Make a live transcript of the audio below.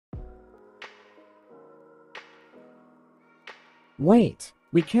Wait,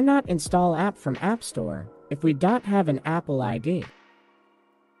 we cannot install app from App Store if we don't have an Apple ID.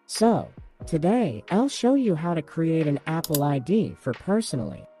 So, today I'll show you how to create an Apple ID for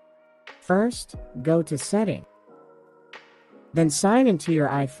personally. First, go to Setting. Then sign into your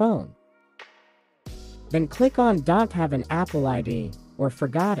iPhone. Then click on Don't have an Apple ID or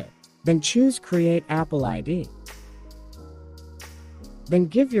forgot it. Then choose Create Apple ID. Then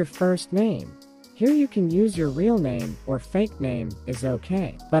give your first name. Here you can use your real name or fake name is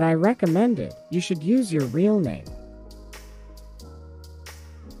okay, but I recommend it. You should use your real name.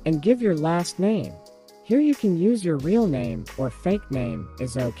 And give your last name. Here you can use your real name or fake name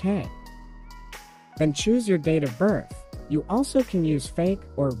is okay. Then choose your date of birth. You also can use fake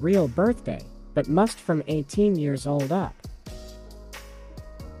or real birthday, but must from 18 years old up.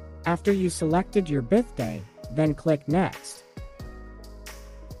 After you selected your birthday, then click Next.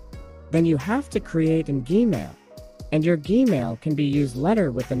 Then you have to create an Gmail, and your Gmail can be used letter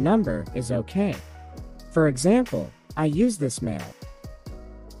with a number is okay. For example, I use this mail.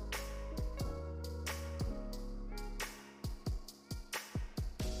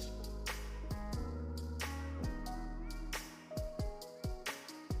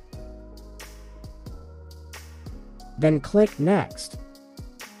 Then click Next.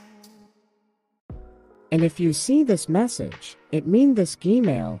 And if you see this message, it means this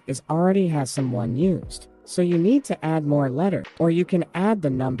Gmail is already has someone used. So you need to add more letter, or you can add the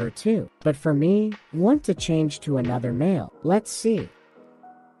number too. But for me, want to change to another mail. Let's see.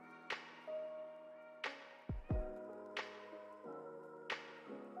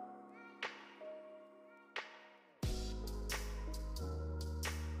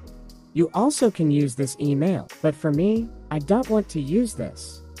 You also can use this email, but for me, I don't want to use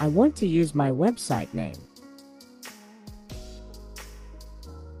this. I want to use my website name.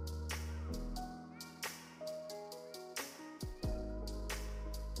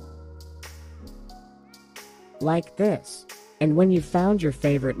 Like this. And when you found your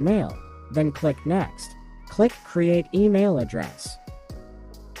favorite mail, then click Next. Click Create Email Address.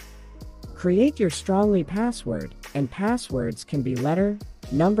 Create your strongly password, and passwords can be letter,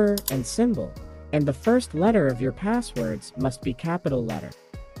 number, and symbol, and the first letter of your passwords must be capital letter.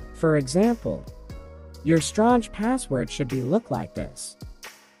 For example, your strong password should be look like this.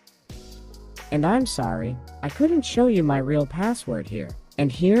 And I'm sorry, I couldn't show you my real password here.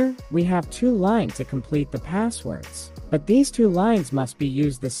 And here, we have 2 lines to complete the passwords. But these 2 lines must be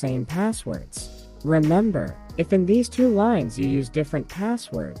used the same passwords. Remember, if in these 2 lines you use different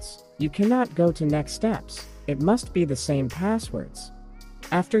passwords, you cannot go to next steps. It must be the same passwords.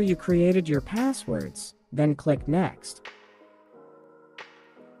 After you created your passwords, then click Next.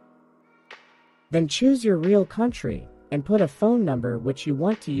 Then choose your real country, and put a phone number which you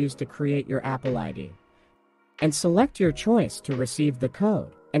want to use to create your Apple ID. And select your choice to receive the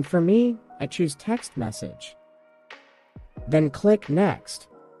code. And for me, I choose text message. Then click Next.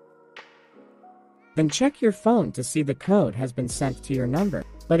 Then check your phone to see the code has been sent to your number.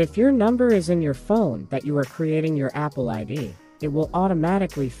 But if your number is in your phone that you are creating your Apple ID, it will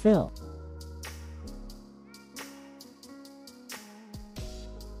automatically fill.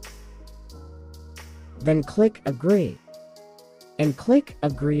 Then click Agree. And click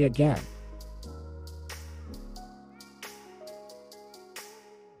Agree again.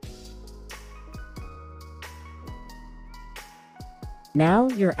 Now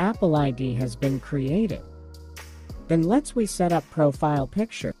your Apple ID has been created. Then let's set up profile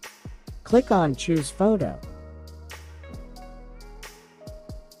picture. Click on Choose Photo.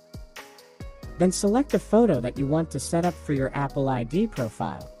 Then select a photo that you want to set up for your Apple ID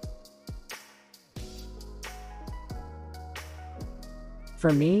profile. For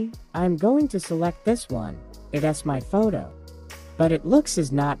me, I'm going to select this one. It has my photo. But it looks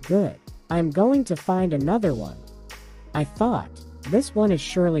is not good. I'm going to find another one. I thought, this one is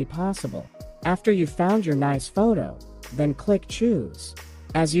surely possible. After you found your nice photo, then click Choose.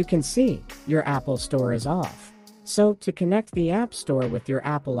 As you can see, your Apple Store is off. So to connect the App Store with your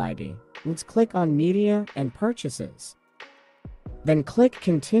Apple ID, let's click on Media and Purchases. Then click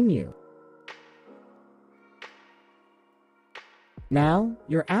Continue. Now,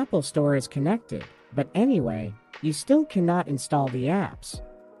 your Apple Store is connected, but anyway, you still cannot install the apps.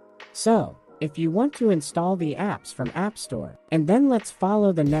 So, if you want to install the apps from App Store, and then let's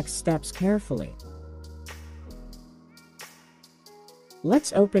follow the next steps carefully.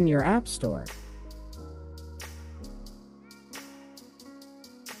 Let's open your App Store.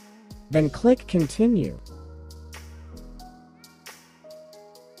 Then click Continue.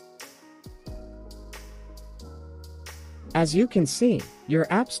 As you can see, your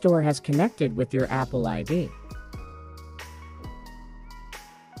App Store has connected with your Apple ID.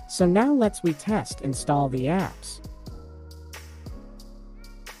 So now let's test install the apps.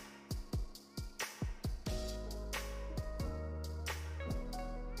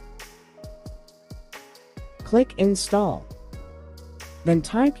 Click Install. Then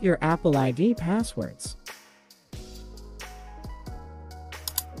type your Apple ID passwords.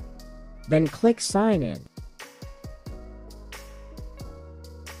 Then click Sign In.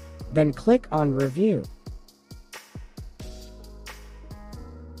 Then click on Review.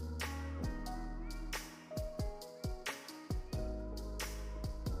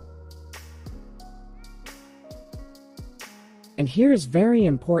 And here's very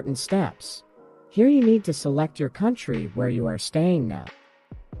important steps. Here you need to select your country where you are staying now.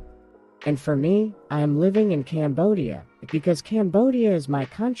 And for me, I am living in Cambodia, because Cambodia is my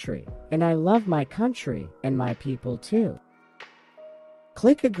country, and I love my country and my people too.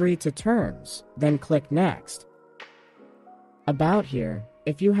 Click Agree to Terms, then click Next. About here,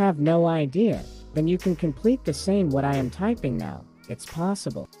 if you have no idea, then you can complete the same what I am typing now. It's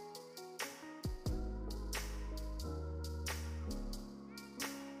possible.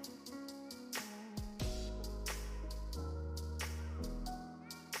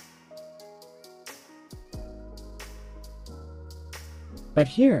 But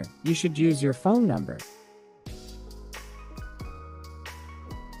here, you should use your phone number.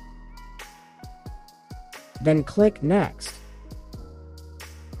 Then click Next.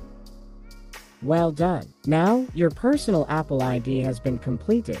 Well done. Now, your personal Apple ID has been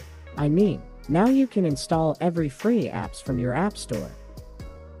completed. I mean, now you can install every free apps from your App Store.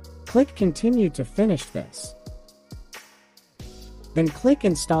 Click Continue to finish this. Then click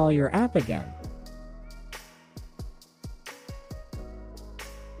Install your app again.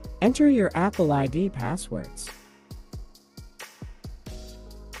 Enter your Apple ID passwords.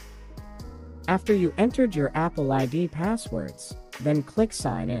 After you entered your Apple ID passwords, then click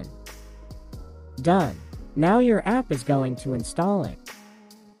Sign In. Done. Now your app is going to install it.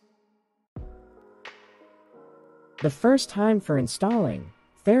 The first time for installing,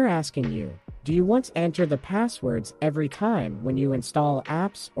 they're asking you, do you want to enter the passwords every time when you install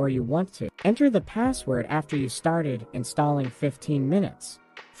apps, or you want to enter the password after you started installing 15 minutes?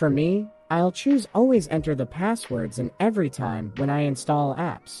 For me, I'll choose always enter the passwords in every time when I install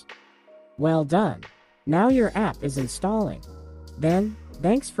apps. Well done. Now your app is installing. Then,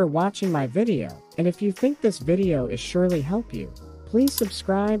 thanks for watching my video, and if you think this video is surely help you, please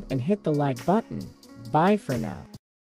subscribe and hit the like button. Bye for now.